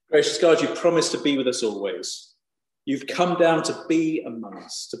Gracious God, you promised to be with us always. You've come down to be among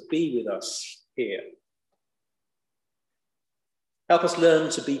us, to be with us here. Help us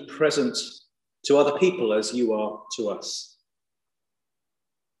learn to be present to other people as you are to us.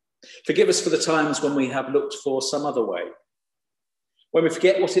 Forgive us for the times when we have looked for some other way, when we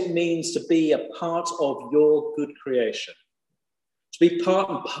forget what it means to be a part of your good creation, to be part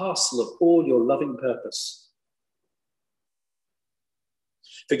and parcel of all your loving purpose.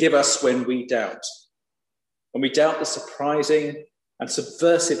 Forgive us when we doubt the surprising and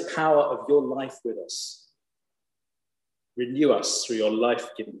subversive power of your life with us. Renew us through your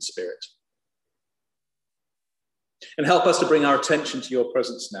life-giving Spirit. And help us to bring our attention to your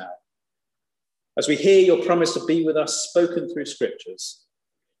presence now. As we hear your promise to be with us spoken through scriptures,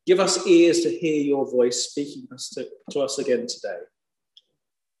 give us ears to hear your voice speaking to us again today.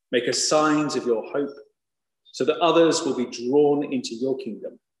 Make us signs of your hope so that others will be drawn into your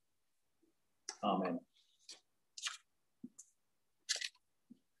kingdom. Amen.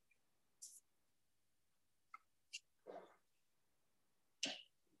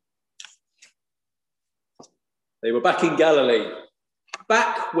 They were back in Galilee,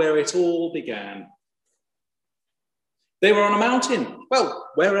 back where it all began. They were on a mountain. Well,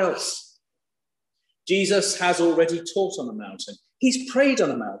 where else? Jesus has already taught on a mountain. He's prayed on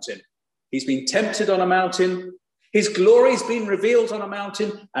a mountain. He's been tempted on a mountain. His glory's been revealed on a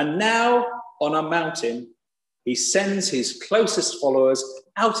mountain. And now on a mountain, he sends his closest followers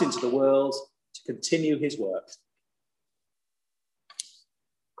out into the world to continue his work.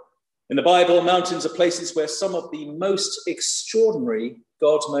 In the Bible, mountains are places where some of the most extraordinary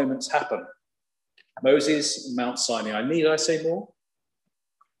God moments happen. Moses, Mount Sinai. Need I say more?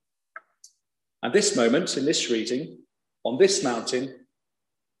 And this moment in this reading, on this mountain,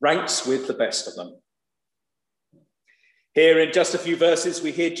 ranks with the best of them. Here in just a few verses,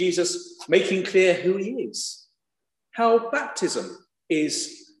 we hear Jesus making clear who he is, how baptism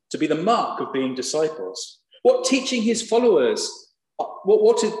is to be the mark of being disciples, what teaching his followers are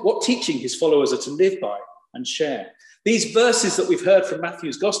to live by and share. These verses that we've heard from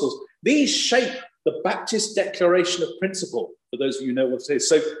Matthew's Gospels, these shape the Baptist declaration of principle, for those of you who know what it is.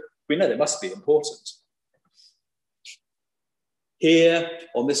 So we know they must be important. Here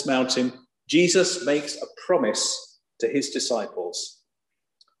on this mountain, Jesus makes a promise to his disciples.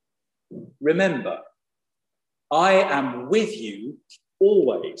 Remember, I am with you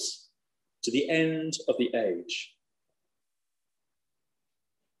always to the end of the age.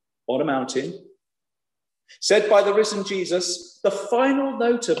 On a mountain, said by the risen Jesus, the final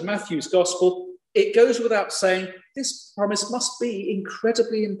note of Matthew's Gospel, it goes without saying, this promise must be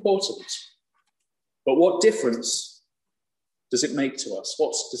incredibly important. But what difference does it make to us?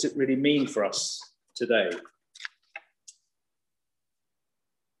 What does it really mean for us today?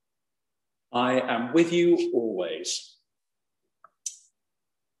 I am with you always.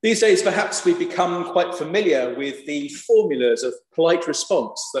 These days, perhaps we've become quite familiar with the formulas of polite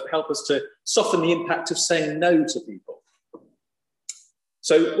response that help us to soften the impact of saying no to people.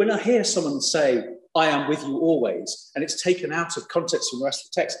 So when I hear someone say, I am with you always, and it's taken out of context from the rest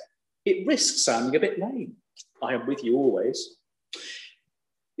of the text, it risks sounding a bit lame. I am with you always.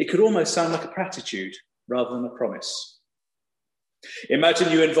 It could almost sound like a platitude rather than a promise.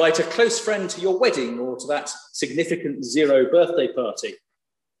 Imagine you invite a close friend to your wedding or to that significant 0 birthday party.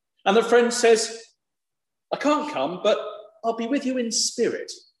 And the friend says, I can't come, but I'll be with you in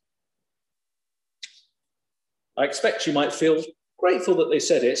spirit. I expect you might feel grateful that they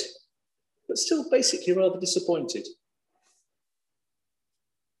said it, but still basically rather disappointed.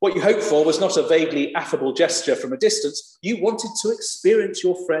 What you hoped for was not a vaguely affable gesture from a distance. You wanted to experience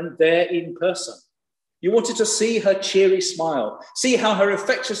your friend there in person. You wanted to see her cheery smile, see how her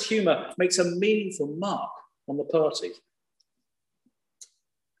infectious humour makes a meaningful mark on the party.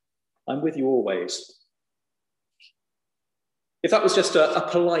 I'm with you always. If that was just a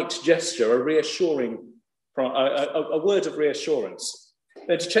polite gesture, a reassuring, a word of reassurance,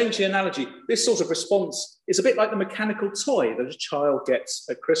 then to change the analogy, this sort of response is a bit like the mechanical toy that a child gets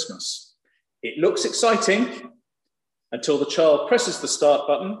at Christmas. It looks exciting until the child presses the start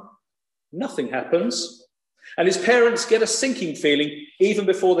button, nothing happens, and his parents get a sinking feeling even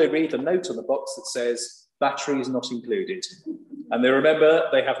before they read the note on the box that says, battery is not included. And they remember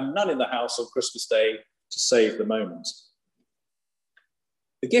they have none in the house on Christmas Day to save the moment.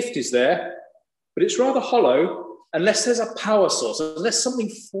 The gift is there, but it's rather hollow unless there's a power source, unless something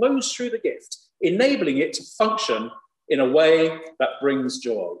flows through the gift, enabling it to function in a way that brings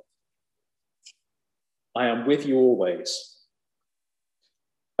joy. I am with you always.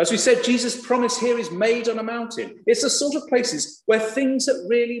 As we said, Jesus' promise here is made on a mountain. It's the sort of places where things that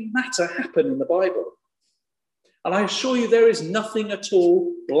really matter happen in the Bible. And I assure you, there is nothing at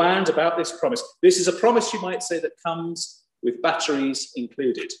all bland about this promise. This is a promise, you might say, that comes with batteries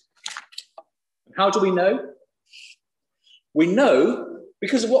included. And how do we know? We know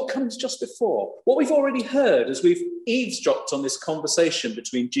because of what comes just before, what we've already heard as we've eavesdropped on this conversation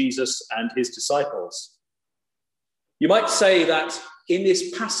between Jesus and his disciples. You might say that in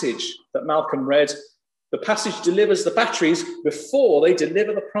this passage that Malcolm read, the passage delivers the batteries before they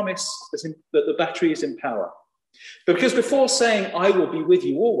deliver the promise that the battery is in power. Because before saying, I will be with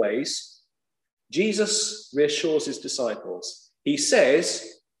you always, Jesus reassures his disciples. He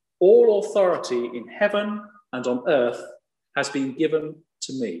says, all authority in heaven and on earth has been given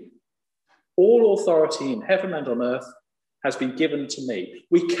to me. All authority in heaven and on earth has been given to me.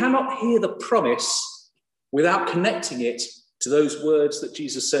 We cannot hear the promise without connecting it to those words that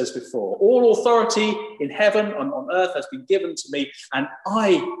Jesus says before. All authority in heaven and on earth has been given to me, and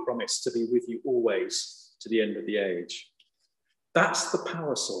I promise to be with you always to the end of the age. That's the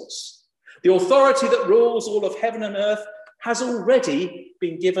power source. The authority that rules all of heaven and earth has already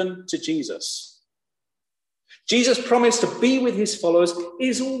been given to Jesus. Jesus' promise to be with his followers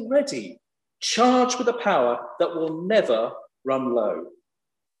is already charged with a power that will never run low.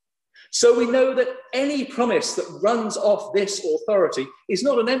 So we know that any promise that runs off this authority is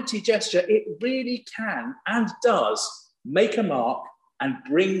not an empty gesture. It really can and does make a mark and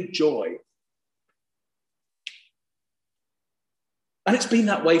bring joy. And it's been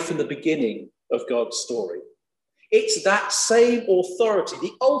that way from the beginning of God's story. It's that same authority,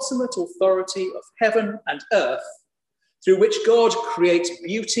 the ultimate authority of heaven and earth, through which God creates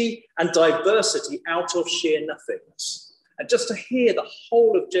beauty and diversity out of sheer nothingness. And just to hear the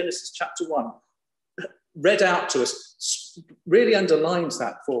whole of Genesis chapter 1 read out to us really underlines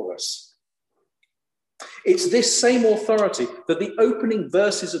that for us. It's this same authority that the opening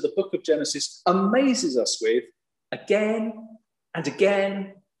verses of the book of Genesis amazes us with again and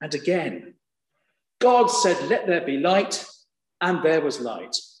again and again. God said, let there be light, and there was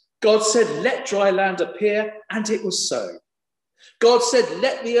light. God said, let dry land appear, and it was so. God said,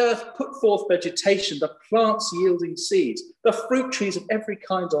 let the earth put forth vegetation, the plants yielding seeds, the fruit trees of every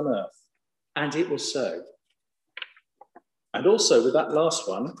kind on earth. And it was so. And also with that last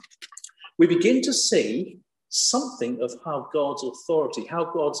one, we begin to see something of how God's authority, how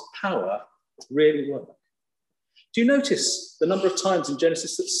God's power really works. Do you notice the number of times in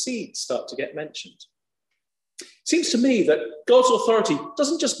Genesis that seeds start to get mentioned? It seems to me that God's authority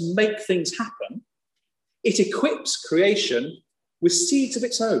doesn't just make things happen, it equips creation with seeds of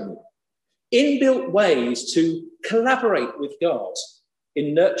its own, inbuilt ways to collaborate with God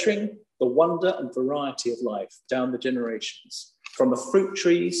in nurturing the wonder and variety of life down the generations, from the fruit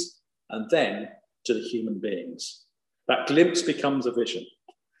trees and then to the human beings. That glimpse becomes a vision.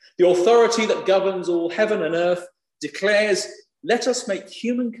 The authority that governs all heaven and earth declares, let us make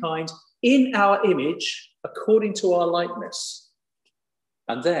humankind in our image according to our likeness.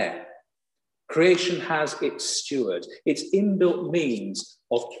 And there, creation has its steward, its inbuilt means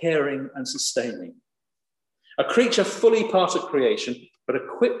of caring and sustaining. A creature fully part of creation, but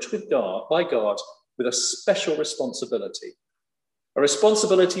equipped with God, by God with a special responsibility. A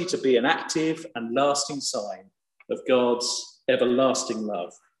responsibility to be an active and lasting sign of God's everlasting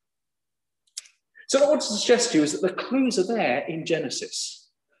love. So what I want to suggest to you is that the clues are there in Genesis.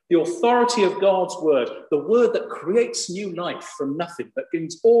 The authority of God's word, the word that creates new life from nothing, that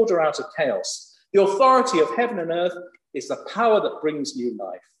brings order out of chaos. The authority of heaven and earth is the power that brings new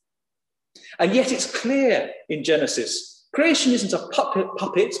life. And yet it's clear in Genesis, creation isn't a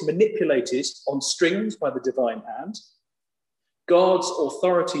puppet manipulated on strings by the divine hand. God's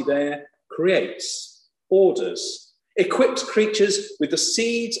authority there creates, orders, equips creatures with the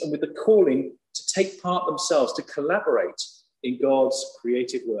seeds and with the calling to take part themselves, to collaborate in God's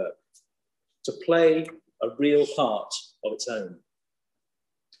creative work, to play a real part of its own.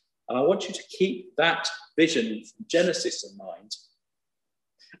 And I want you to keep that vision from Genesis in mind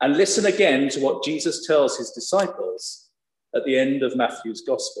and listen again to what Jesus tells his disciples at the end of Matthew's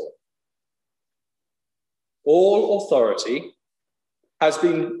Gospel. All authority has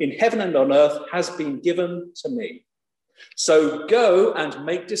been in heaven and on earth has been given to me. So go and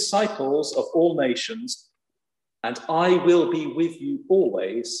make disciples of all nations, and I will be with you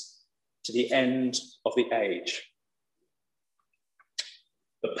always to the end of the age.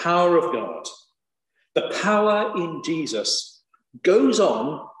 The power of God, the power in Jesus goes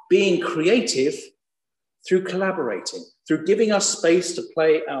on being creative through collaborating, through giving us space to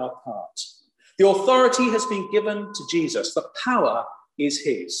play our part. The authority has been given to Jesus. The power is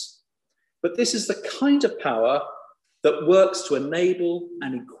his. But this is the kind of power that works to enable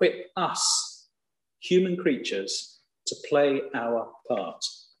and equip us, human creatures, to play our part.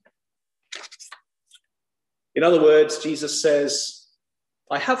 In other words, Jesus says,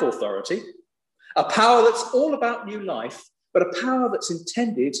 I have authority, a power that's all about new life, but a power that's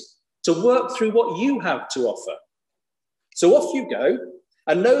intended to work through what you have to offer. So off you go,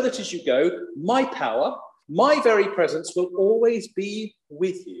 and know that as you go, my power, my very presence will always be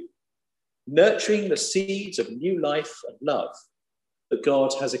with you, nurturing the seeds of new life and love that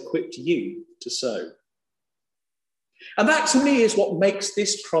God has equipped you to sow. And that to me is what makes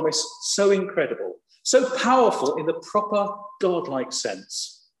this promise so incredible, so powerful in the proper God-like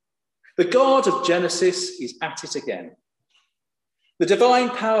sense. The God of Genesis is at it again. The divine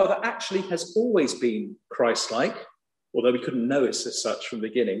power that actually has always been Christ-like, although we couldn't know it as such from the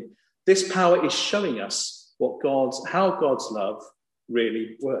beginning, this power is showing us how God's love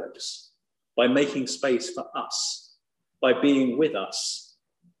really works, by making space for us, by being with us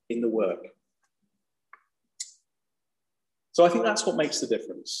in the work. So I think that's what makes the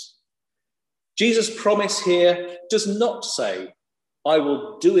difference. Jesus' promise here does not say, I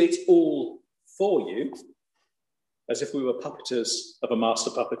will do it all for you, as if we were puppeteers of a master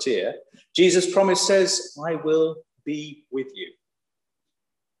puppeteer. Jesus' promise says, I will be with you.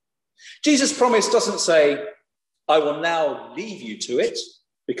 Jesus' promise doesn't say, I will now leave you to it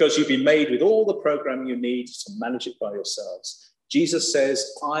because you've been made with all the programming you need to manage it by yourselves. Jesus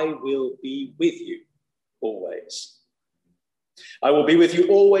says, I will be with you always. I will be with you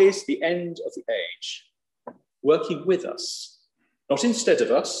always, the end of the age, working with us, not instead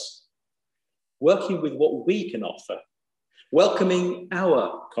of us, working with what we can offer, welcoming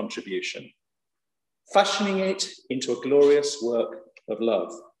our contribution, fashioning it into a glorious work of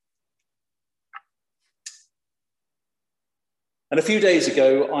love. And a few days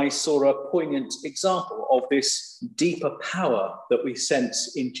ago, I saw a poignant example of this deeper power that we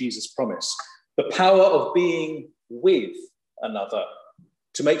sense in Jesus' promise, the power of being with another,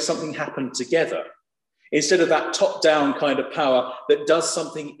 to make something happen together, instead of that top-down kind of power that does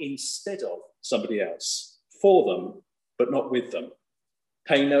something instead of somebody else, for them, but not with them,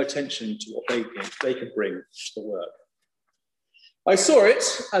 paying no attention to what they can bring to the work. I saw it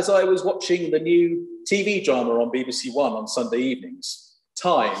as I was watching the new TV drama on BBC One on Sunday evenings,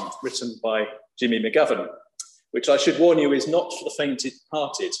 Time, written by Jimmy McGovern, which I should warn you is not for the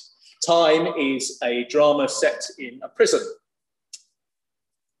faint-hearted. Time is a drama set in a prison.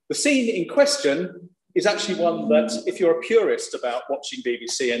 The scene in question is actually one that, if you're a purist about watching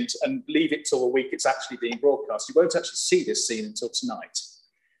BBC and leave it till the week it's actually being broadcast, you won't actually see this scene until tonight.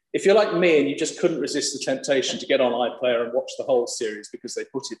 If you're like me and you just couldn't resist the temptation to get on iPlayer and watch the whole series because they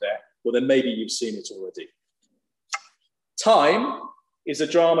put it there, well, then maybe you've seen it already. Time is a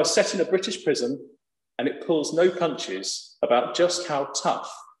drama set in a British prison, and it pulls no punches about just how tough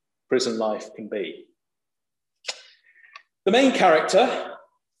prison life can be. The main character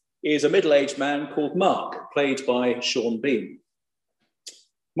is a middle-aged man called Mark, played by Sean Bean.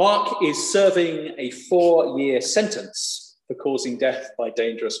 Mark is serving a 4-year sentence for causing death by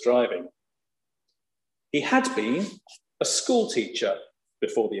dangerous driving. He had been a school teacher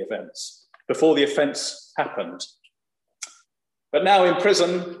before the offence happened. But now in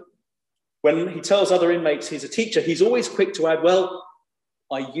prison, when he tells other inmates he's a teacher, he's always quick to add, well,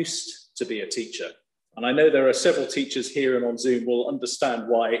 I used to be a teacher. And I know there are several teachers here and on Zoom will understand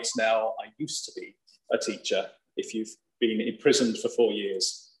why it's now I used to be a teacher if you've been imprisoned for 4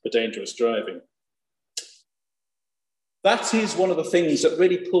 years for dangerous driving. That is one of the things that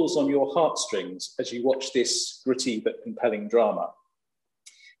really pulls on your heartstrings as you watch this gritty but compelling drama.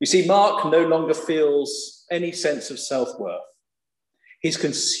 You see, Mark no longer feels any sense of self-worth. He's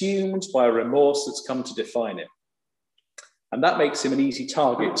consumed by a remorse that's come to define him. And that makes him an easy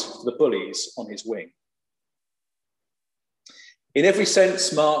target for the bullies on his wing. In every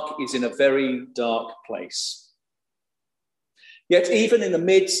sense, Mark is in a very dark place. Yet even in the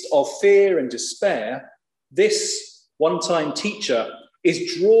midst of fear and despair, this one-time teacher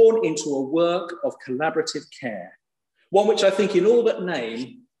is drawn into a work of collaborative care, one which I think in all but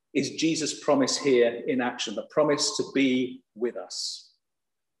name is Jesus' promise here in action, the promise to be with us.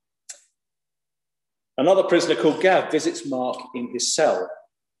 Another prisoner called Gav visits Mark in his cell.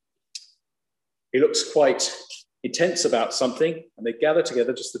 He looks quite intense about something, and they gather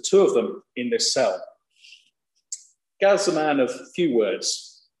together, just the two of them, in this cell. Gav's a man of few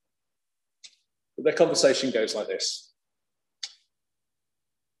words, but their conversation goes like this.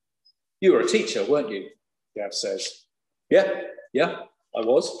 You were a teacher, weren't you? Gav says. Yeah, I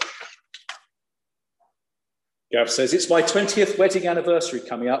was. Gav says, it's my 20th wedding anniversary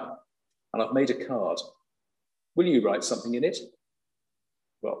coming up, and I've made a card. Will you write something in it?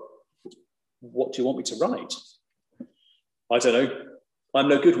 Well, what do you want me to write? I don't know. I'm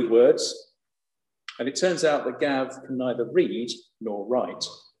no good with words. And it turns out that Gav can neither read nor write.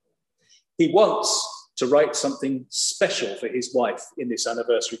 He wants to write something special for his wife in this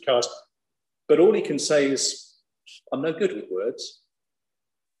anniversary card, but all he can say is, I'm no good with words.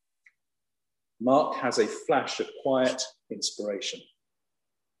 Mark has a flash of quiet inspiration.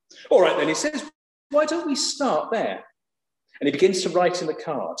 All right, then, he says, why don't we start there? And he begins to write in the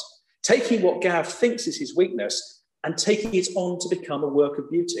card, taking what Gav thinks is his weakness and taking it on to become a work of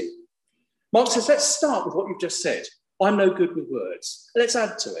beauty. Mark says, let's start with what you've just said. I'm no good with words. Let's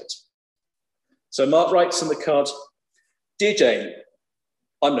add to it. So Mark writes on the card, Dear Jane,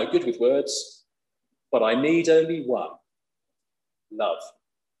 I'm no good with words, but I need only one, love.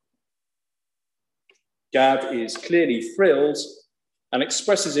 Gav is clearly thrilled and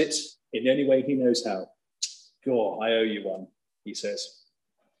expresses it in any way he knows how. God, I owe you one, he says.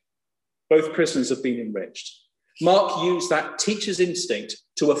 Both prisoners have been enriched. Mark used that teacher's instinct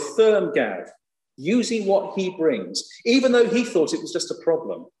to affirm Gav, using what he brings, even though he thought it was just a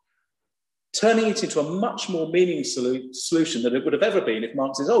problem, turning it into a much more meaningful solution than it would have ever been if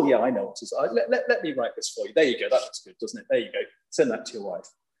Mark says, oh, yeah, I know what it is. Let me write this for you. There you go. That looks good, doesn't it? There you go. Send that to your wife.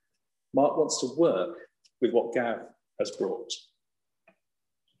 Mark wants to work with what Gav has brought.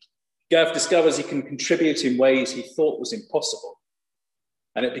 Gav discovers he can contribute in ways he thought was impossible,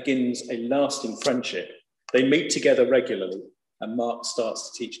 and it begins a lasting friendship. They meet together regularly, and Mark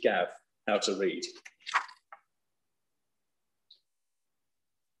starts to teach Gav how to read.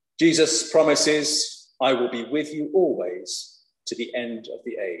 Jesus promises, I will be with you always to the end of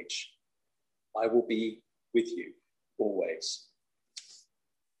the age. I will be with you always.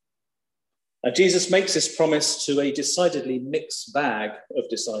 Now, Jesus makes this promise to a decidedly mixed bag of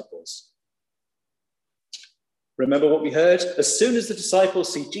disciples. Remember what we heard? As soon as the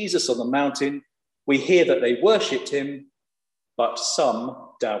disciples see Jesus on the mountain, we hear that they worshipped him, but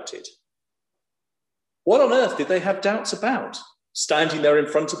some doubted. What on earth did they have doubts about? Standing there in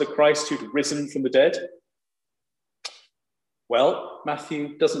front of the Christ who'd risen from the dead? Well,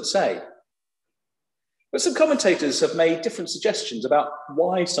 Matthew doesn't say. But some commentators have made different suggestions about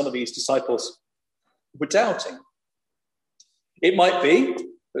why some of these disciples were doubting. It might be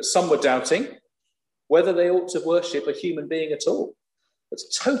that some were doubting whether they ought to worship a human being at all.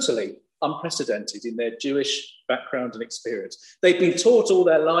 That's totally unprecedented in their Jewish background and experience. They've been taught all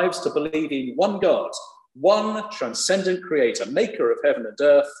their lives to believe in one God, one transcendent creator, maker of heaven and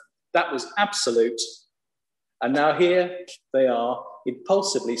earth. That was absolute. And now here they are,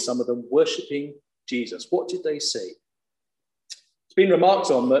 impulsively, some of them worshipping Jesus. What did they see? It's been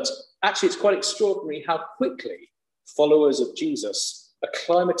remarked on that actually it's quite extraordinary how quickly followers of Jesus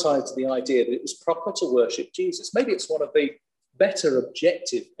acclimatized to the idea that it was proper to worship Jesus. Maybe it's one of the better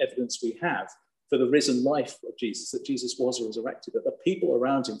objective evidence we have for the risen life of Jesus, that Jesus was resurrected, that the people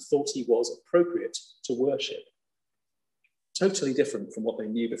around him thought he was appropriate to worship. Totally different from what they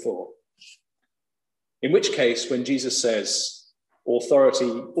knew before. In which case, when Jesus says, all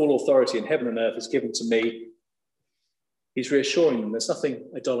authority in heaven and earth is given to me, he's reassuring them there's nothing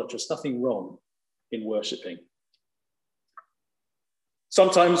idolatrous, nothing wrong in worshipping.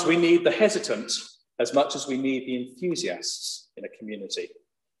 Sometimes we need the hesitant as much as we need the enthusiasts in a community.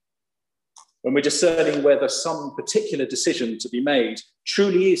 When we're discerning whether some particular decision to be made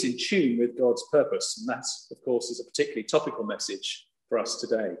truly is in tune with God's purpose, and that, of course, is a particularly topical message for us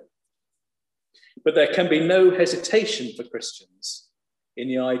today. But there can be no hesitation for Christians in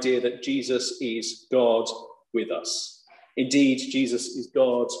the idea that Jesus is God with us. Indeed, Jesus is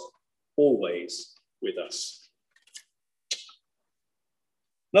God always with us.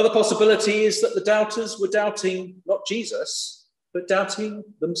 Another possibility is that the doubters were doubting not Jesus, but doubting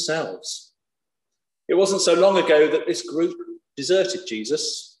themselves. It wasn't so long ago that this group deserted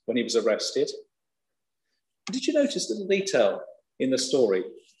Jesus when he was arrested. Did you notice the little detail in the story?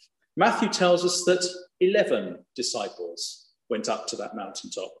 Matthew tells us that 11 disciples went up to that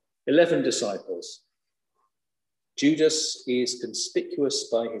mountaintop. 11 disciples. Judas is conspicuous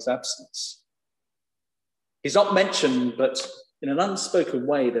by his absence. He's not mentioned, but in an unspoken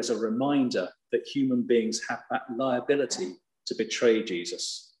way, there's a reminder that human beings have that liability to betray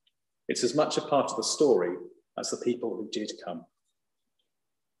Jesus. It's as much a part of the story as the people who did come.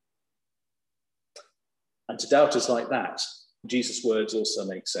 And to doubters like that, Jesus' words also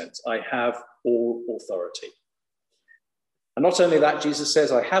make sense. I have all authority. And not only that, Jesus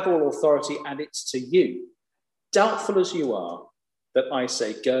says, I have all authority and it's to you, doubtful as you are, that I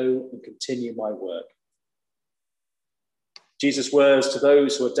say, go and continue my work. Jesus' words to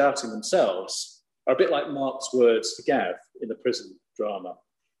those who are doubting themselves are a bit like Mark's words to Gav in the prison drama.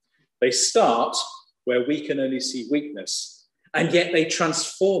 They start where we can only see weakness, and yet they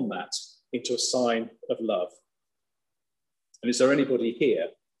transform that into a sign of love. And is there anybody here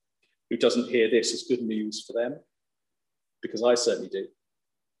who doesn't hear this as good news for them? Because I certainly do.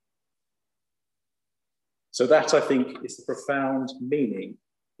 So that, I think, is the profound meaning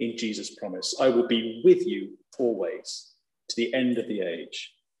in Jesus' promise. I will be with you always, to the end of the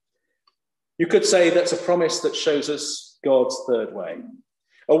age. You could say that's a promise that shows us God's third way,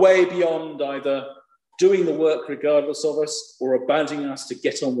 a way beyond either doing the work regardless of us or abandoning us to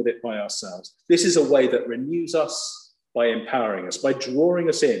get on with it by ourselves. This is a way that renews us by empowering us, by drawing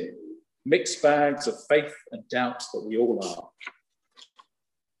us in, mixed bags of faith and doubt that we all are.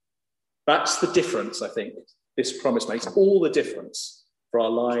 That's the difference, I think, this promise makes all the difference for our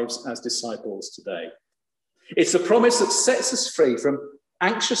lives as disciples today. It's the promise that sets us free from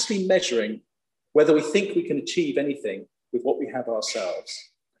anxiously measuring whether we think we can achieve anything with what we have ourselves.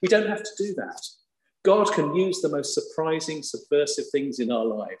 We don't have to do that. God can use the most surprising, subversive things in our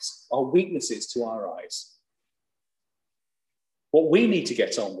lives, our weaknesses to our eyes. What we need to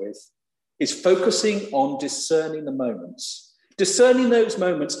get on with is focusing on discerning the moments, discerning those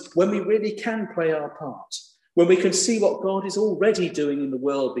moments when we really can play our part, when we can see what God is already doing in the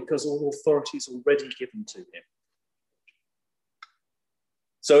world because all authority is already given to him.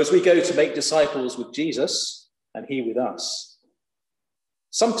 So as we go to make disciples with Jesus and he with us,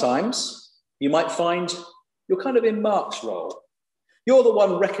 sometimes you might find you're kind of in Mark's role. You're the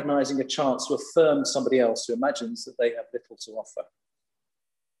one recognizing a chance to affirm somebody else who imagines that they have little to offer.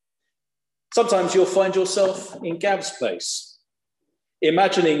 Sometimes you'll find yourself in Gav's place,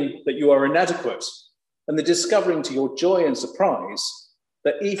 imagining that you are inadequate and then discovering to your joy and surprise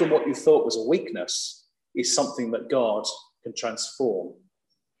that even what you thought was a weakness is something that God can transform.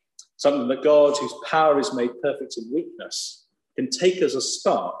 Something that God, whose power is made perfect in weakness, can take as a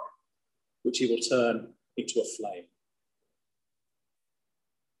spark, which he will turn into a flame.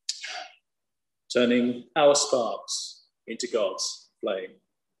 Turning our sparks into God's flame.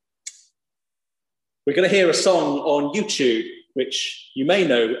 We're going to hear a song on YouTube, which you may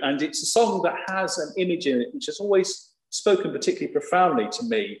know, and it's a song that has an image in it which has always spoken particularly profoundly to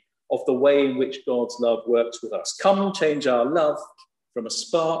me of the way in which God's love works with us. Come, change our love from a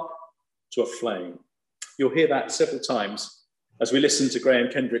spark to a flame. You'll hear that several times as we listen to Graham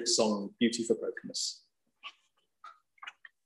Kendrick's song, Beauty for Brokenness.